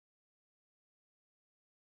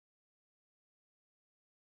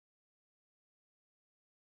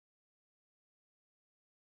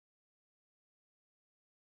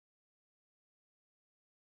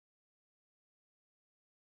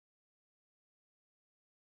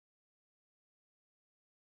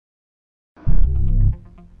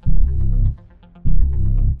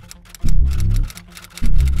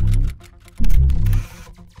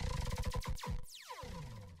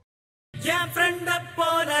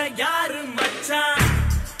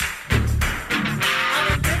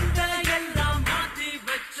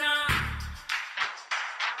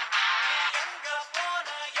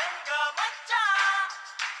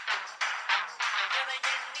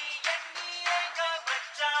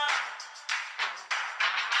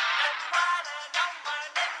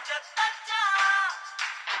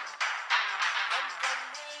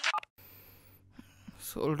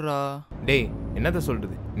சொல்றா. டேய் என்னத்த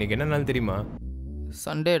சொல்றது, இன்னைக்கு என்ன நாள் தெரியுமா?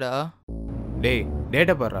 சண்டேடா. டேய்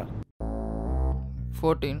டேட்டை பாடுறா.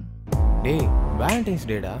 14. டேய் வேலண்டைன்ஸ்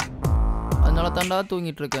டேடா. அதனால தாண்டா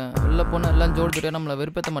தூங்கிட்டு இருக்கேன். வெளில போனால் எல்லாம் ஜோடி ஜோடியாக நம்மளை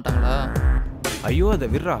வெறுப்பேற்ற மாட்டாங்களா? ஐயோ அதை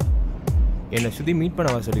விட்றா. என்னை சுற்றி மீட்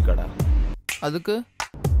பண்ண வர சொல்லிக்காடா. அதுக்கு?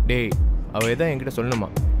 டேய் அவள் எதாவது என்கிட்ட சொல்லணுமா?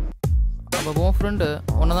 அப்போ உன் ஃப்ரெண்டு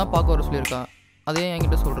உன்னை தான் பார்க்க வர சொல்லியிருக்கா, அதையே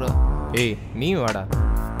என்கிட்ட சொல்கிற. ஏய் நீ வாடா.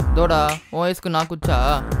 தோடா உன் வயசுக்கு நான் குச்சா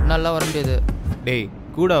நல்லா வர முடியாது. டேய்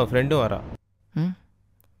கூட அவன் ஃப்ரெண்டும் வரா.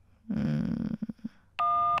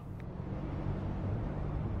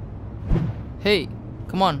 Hey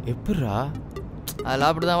come on. எப்பட்றா?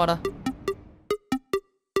 அதெல்லாம் அப்படி தான் வாடா.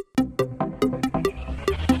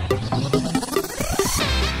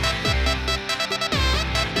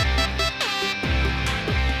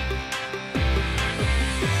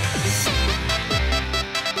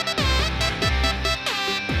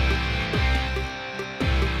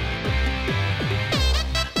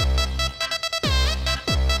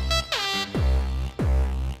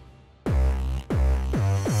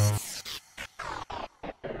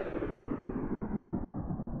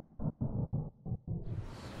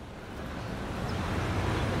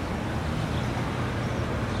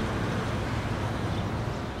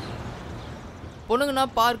 பொண்ணுங்கன்னா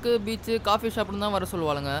பார்க்கு பீச்சு காஃபி ஷாப்னு தான் வர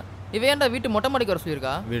சொல்லுவாளுங்க. இவ ஏன்டா வீட்டு மொட்டை மாடிக்கு வர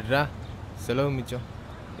சொல்லியிருக்கா? விட்றா, செலவு மிச்சம்.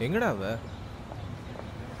 எங்கடா அவ?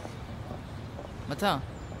 மச்சான்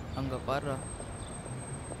அங்கே பாடுறா.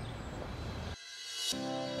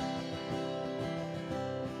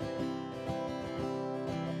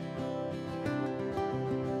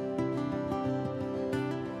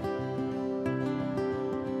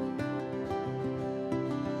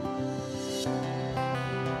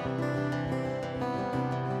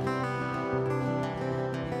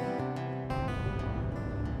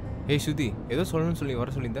 ஏய் ஸ்ருதி, ஏதோ சொல்லணும்னு சொல்லி வர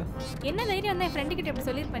சொல்லியிருந்தா? என்ன தைரியம் வந்து என் ஃப்ரெண்டு கிட்ட இப்படி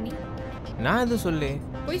சொல்லியிருப்ப நீ? நான் எதுவும் சொல்லு.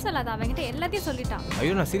 பொய் சொல்லாத, அவன்கிட்ட எல்லாத்தையும் சொல்லிட்டான்.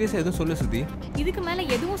 ஐயோ நான் சீரியஸாக எதுவும் சொல்லு ஸ்ருதி. இதுக்கு மேலே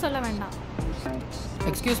எதுவும் சொல்ல வேண்டாம்.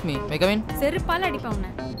 Excuse me, may come in. செருப்பால் அடிப்பேன்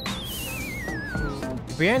உன்னை.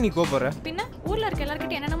 இப்போ ஏன் நீ கோபப்படுற? பின்ன ஊரில் இருக்க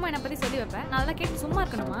எல்லாருக்கிட்ட என்னென்னமோ என்னை பற்றி சொல்லி வைப்பேன். நான் அதெல்லாம் கேட்டு சும்மா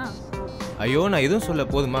இருக்கணுமா? ஐயோ நான் எதுவும் சொல்ல,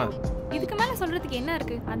 போதுமா? இதுக்கு மேலே சொல்கிறதுக்கு என்ன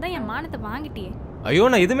இருக்குது? அதான் என் மானத்தை வாங்கிட்டியே. ஐயோ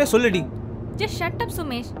நான் எதுவுமே சொல்லடி. Just shut up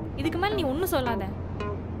Sumesh. இதுக்கு மேலே நீ ஒன்றும் சொல்லாத.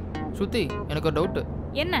 ஸ்ருதி எனக்கு ஒரு டவுட்டு.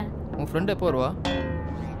 என்ன? உன் ஃப்ரெண்டு எப்போ வருவா?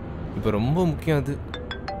 இப்போ ரொம்ப முக்கியம் அது.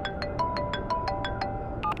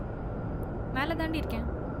 மேலே தாண்டி இருக்கேன்,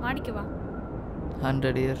 மாடிக்கு வா.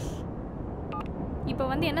 100 years. இப்போ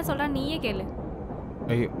வந்து என்ன சொல்கிறா நீயே கேளு.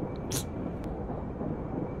 ஐயோ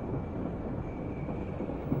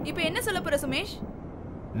இப்போ என்ன சொல்ல போற சுமேஷ்?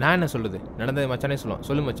 நான் என்ன சொல்லுது? நடந்தது மச்சானே சொல்லுவான்.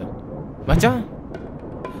 சொல்லு மச்சான். மச்சான்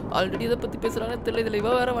ஆல்ரெடி இதை பற்றி பேசுகிறானே தெரியல, இதில் இவ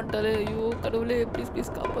வேற வந்துட்டாலே. ஐயோ கடவுளே, ப்ளீஸ் ப்ளீஸ்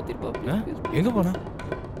காப்பாற்றிருப்பா. எங்கே போனா?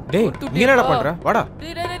 டேய் நீ என்னடா பண்ற? வாடா.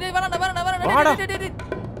 வாடா.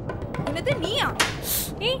 என்னது நீயா?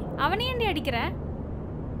 ஏய் அவனே ஏன்டி அடிக்கிற?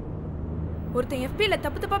 ஒருத்தன் FBல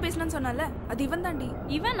தப்பு தப்பா பேசணும்னு சொன்னால, அது இவன் தாண்டி.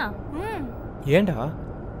 இவனா? ஏன்டா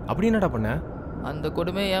அப்படி என்னடா பண்ண? அந்த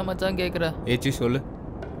கொடுமை ஏன் மச்சான் கேட்குற? ஏச்சி சொல்லு.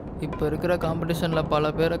 இப்போ இருக்கிற காம்படிஷனில்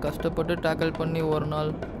பல பேரை கஷ்டப்பட்டு டேக்கிள் பண்ணி ஒரு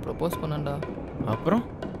நாள் ப்ரப்போஸ் பண்ணண்டா. அப்புறம்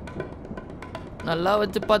நல்லா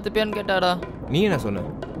வச்சு பார்த்துப்பேன்னு கேட்டாடா. நீ என்ன சொன்ன?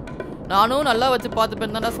 நானும் நல்லா வச்சு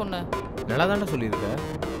பார்த்துப்பேன்னு தான்டா சொன்னேன். நல்லா தாண்டா சொல்லியிருக்க.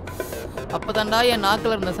 அப்போ தாண்டா என்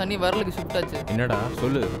நாக்கில் இருந்த சனி வரலுக்கு ஷிஃப்ட் ஆச்சு. என்னடா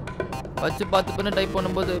சொல்லு. வச்சு பார்த்துப்பேன்னு டைப்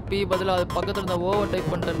பண்ணும்போது பி பதிலாக அது பக்கத்தில் இருந்த ஓவை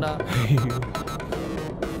டைப் பண்ணிட்டேன்டா.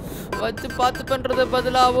 வச்சு பார்த்துப்பேன்றது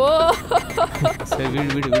பதிலாவோ. சரி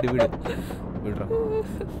வீடு வீடு வீடு வீடு விடுறான்.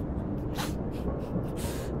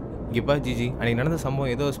 இங்கேப்பா ஜிஜி, அன்றைக்கி நடந்த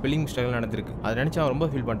சம்பவம் ஏதோ ஸ்பெல்லிங் மிஸ்டேக்கில் நடந்திருக்கு. அதை நினச்சி அவன் ரொம்ப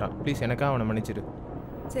ஃபீல் பண்ணுறான். ப்ளீஸ் எனக்காக அவனை மன்னிச்சிடு.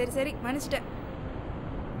 சரி சரி மன்னிச்சிட்டேன்.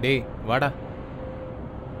 டேய் வாடா.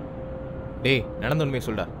 டேய் நடந்த உண்மையை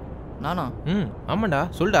சொல்டா. நானா? ஆமாண்டா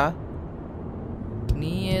சொல்டா.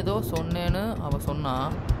 நீ ஏதோ சொன்னேன்னு அவள் சொன்னா,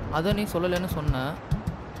 அதை நீ சொல்லலைன்னு சொன்ன.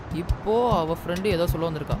 இப்போது அவள் ஃப்ரெண்டு ஏதோ சொல்ல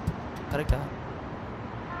வந்திருக்கா, கரெக்டா?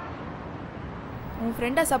 உன்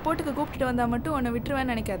ஃப்ரெண்டை சப்போர்ட்டுக்கு கூப்பிட்டுட்டு வந்தால் மட்டும் உன்னை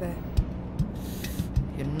விட்டுருவேன்னு நினைக்காத.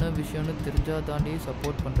 என்ன விஷயம்னு தெரிஞ்சா தாண்டி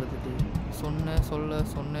சப்போர்ட் பண்ணுறதுக்கு சொன்னேன்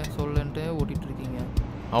சொல்லன்ட்டு ஓட்டிகிட்ருக்கீங்க.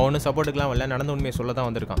 அவன் ஒன்றும் சப்போர்ட்டுக்கெலாம் வரல, நடந்த உண்மையை சொல்ல தான்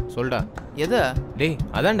வந்திருக்கான். சொல்டா. எதை? டேய்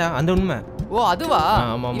அதான்டா அந்த உண்மை. ஓ அதுவா?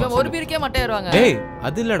 ஆமாம். இவன் ஒரு பீருக்கே மட்டையாருவாங்க. டேய்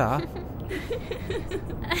அது இல்லடா.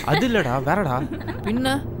 அது இல்லடா வேறடா.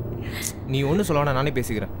 பின்ன நீ ஒன்றும் சொல்ல வேணா, நானே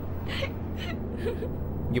பேசிக்கிறேன்.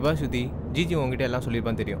 இங்கே பா ஸ்ருதி, ஜிஜி உங்ககிட்ட எல்லாம்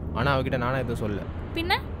சொல்லியிருப்பான்னு தெரியும். ஆனால் அவகிட்ட நானே எதுவும் சொல்லல.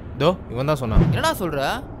 பின்ன தோ இவன் தான் சொன்னான். என்னடா சொல்கிற?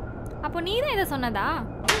 அப்போ நீ தான் இதை சொன்னதா?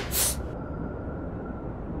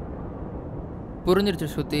 புரிஞ்சிருச்சு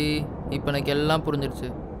ஸ்ருதி, இப்போ எனக்கு எல்லாம் புரிஞ்சிருச்சு.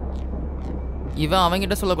 இவன்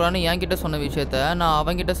அவன்கிட்ட சொல்லக்கூடாதுன்னு என்கிட்ட சொன்ன விஷயத்த நான்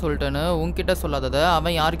அவன்கிட்ட சொல்லிட்டேன்னு உன்கிட்ட சொல்லாததை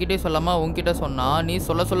அவன் யார்கிட்டயும் சொல்லாமல் உன்கிட்ட சொன்னான். நீ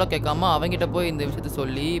சொல்ல கேட்காம அவன்கிட்ட போய் இந்த விஷயத்த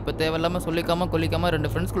சொல்லி இப்போ தேவையில்லாமல் சொல்லிக்காம கொல்லிக்காம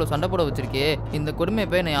 2 ஃப்ரெண்ட்ஸ்குள்ள சண்டை போட வச்சிருக்கே. இந்த கொடுமையை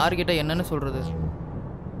போய் நான் யார்கிட்ட என்னன்னு சொல்கிறது?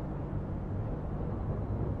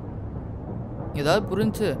 ஏதாவது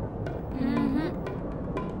புரிஞ்சு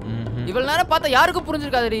இவ்வளவு நேரம் பார்த்தா யாருக்கும்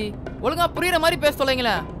புரிஞ்சிருக்காதடி. ஒழுங்கா புரியுற மாதிரி பேச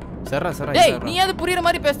தொலைங்களேன். டேய் நீ அது புரியுற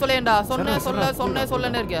மாதிரி பேச தொலையேண்டா.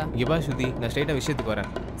 சொல்லன்னு இருக்க. இங்க பா ஸ்ருதி, நான் ஸ்ட்ரைட்டா விஷயத்துக்கு வரேன்.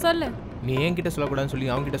 சொல்லு. நீ என்கிட்ட சொல்லக்கூடாதுன்னு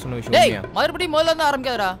சொல்லி அவன்கிட்ட சொன்ன விஷயம் டேய் உண்மையா? மறுபடியும் முதல்ல இருந்து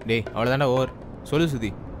ஆரம்பிக்காதடா. டேய் அவ்வளவுதான்டா ஓவர். சொல்லு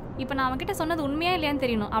ஸ்ருதி. இப்போ நான் அவன்கிட்ட சொன்னது உண்மையா இல்லையான்னு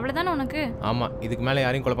தெரியணும். அவ்வளவுதானே உனக்கு? ஆமா, இதுக்கு மேல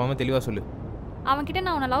யாரையும் குழப்பாம தெளிவா சொல்லு. அவன்கிட்ட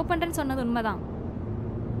நான் உன்னை லவ் பண்றேன்னு சொன்னது உண்மைதான்.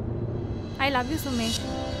 I love you Sumesh.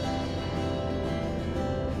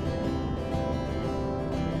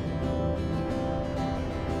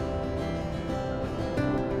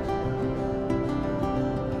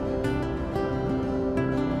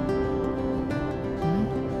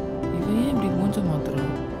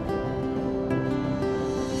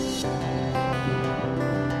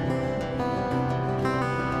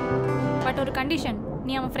 ஒரு கண்டிஷன்,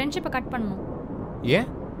 நீ அவன் ஃப்ரெண்ட்ஷிப்பை கட் பண்ணணும். ஏன்?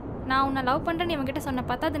 நான் உன்னை லவ் பண்ணுறேன்னு இவன்கிட்ட சொன்ன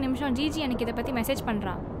 10வது நிமிஷம் ஜிஜி எனக்கு இதை பற்றி மெசேஜ்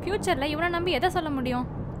பண்ணுறான். ஃப்யூச்சரில் இவனை நம்பி எதை சொல்ல முடியும்?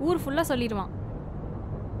 ஊர் ஃபுல்லாக சொல்லிடுவான்.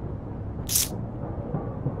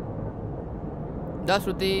 டா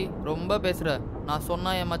ஸ்ருதி ரொம்ப பேசுகிற. நான்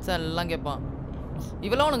சொன்னா என் மச்சான் எல்லாம் கேட்பான்.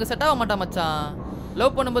 இவெல்லாம் உனக்கு செட் ஆக மாட்டான் மச்சான்.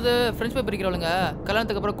 லவ் பண்ணும்போது ஃப்ரெண்ட்ஷிப்பை பிரிக்கிறவளுங்க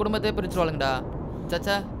கல்யாணத்துக்கு அப்புறம் குடும்பத்தையே பிரிச்சுருவாளுங்கடா.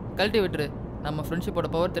 சச்சா கழட்டி விட்டுரு. நம்ம ஃப்ரெண்ட்ஷிப்போட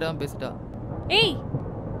பவர் தெரியாமல் பேசிட்டா. ஏய்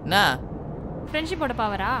என்ன ஃப்ரெண்ட்ஷிப்போட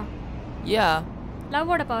பவரா? யா.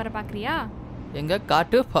 லவ்வோட பவரை பார்க்குறியா? எங்க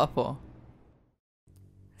காட்டு பார்ப்போம்.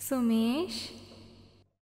 சுமேஷ்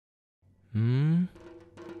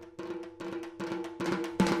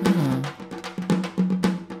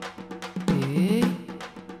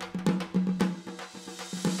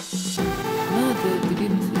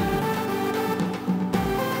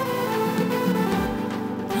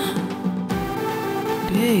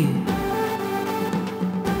டேய்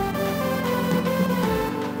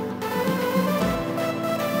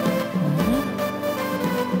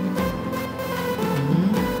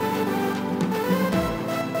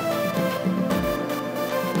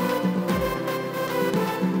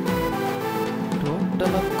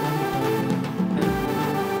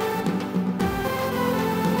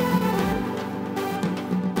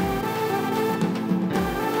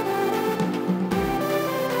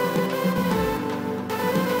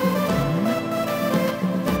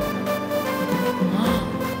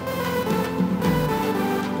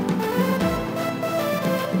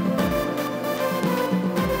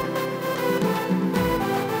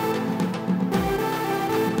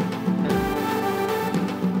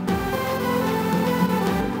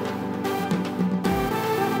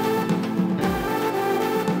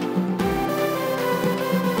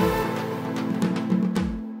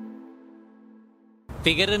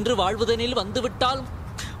பிகர் என்று வாழ்வதனில் வந்துவிட்டால்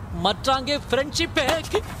மற்றாங்கே ஃப்ரெண்ட்ஷிப்பே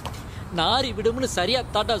நாரி விடும்னு சரியா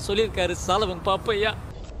தாட்டா சொல்லியிருக்காரு சாலவன் பாப்பையா.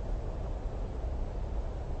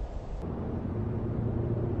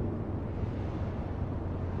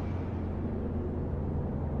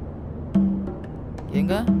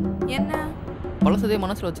 எங்க என்ன பழசதே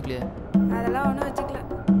மனசுல வச்சுக்கலையே? அதெல்லாம் ஒன்றும் வச்சுக்கல.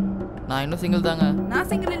 நான் இன்னும் சிங்கிள் தாங்க.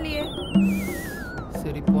 நான் சிங்கிள் இல்லையே.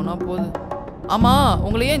 சரி போனா போகுது. ஆமா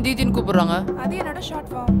உங்களை ஏன் ஜிஜின்னு கூப்பிடுறாங்க? அது என்னோட ஷார்ட்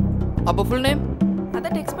ஃபார்ம். அப்போ ஃபுல் நேம்? அத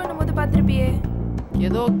டெக்ஸ்ட் பண்ணும்போது பார்த்திருப்பியே.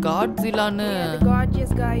 ஏதோ காட்ஸிலான்னு.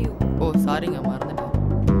 கார்ஜியஸ் காயு. ஓ சாரிங்க மறந்துட்டேன்.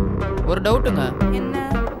 ஒரு டவுட்டுங்க. என்ன?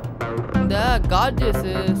 இந்த கார்ஜியஸ்,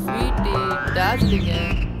 ஸ்வீட்டி, டார்லிங்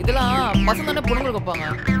இதெல்லாம் பசங்க தானே பொண்ணுங்களுக்கு வைப்பாங்க?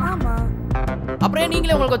 ஆமா. அப்புறம்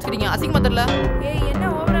நீங்களே உங்களுக்கு வச்சுக்கிறீங்க? அசிங்கமா தெரியல? ஏய் என்ன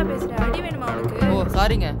ஓவரா பேசுற? அடி வேணுமா உனக்கு? ஓ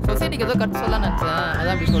சாரிங்க, சொசைட்டிக்கு ஏதோ கட் சொல்லலாம்னு நினச்சேன்,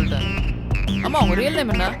 அதான் அப்படி சொல்லிட்டேன். ஆமா உங்க ரியல்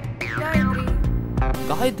நேம் என்ன? காயத்ரி.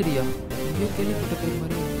 காயத்ரியா? ஐயோ கேள்விப்பட்ட பேர்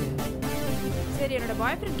மாதிரி இருக்கு. சரி என்னோட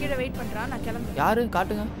பாய் ஃப்ரெண்ட் கீழே வெயிட் பண்றான், நான் கிளம்புறேன். யாரு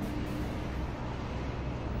காட்டுங்க.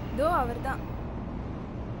 தோ அவர்தான்.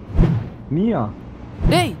 நீயா?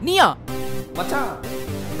 டேய் நீயா? மச்சான்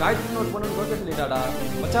காயத்ரி நோட் பண்ணு கோக்க சொல்லிட்டாடா.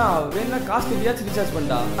 மச்சான் வேணா காஸ்ட் வியாச்சு ரீசார்ஜ்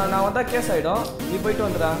பண்ணடா. நான் வந்தா கேஸ் ஆயிடும், நீ போயிட்டு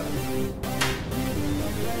வந்துடா.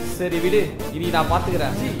 சரி விடு, இனி நான்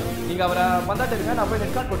பாத்துக்கிறேன். நீங்க அவரை பந்தாட்ட இருங்க, நான் போய்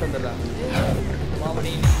நெட் கார்டு போட்டு வந்துடுறேன்.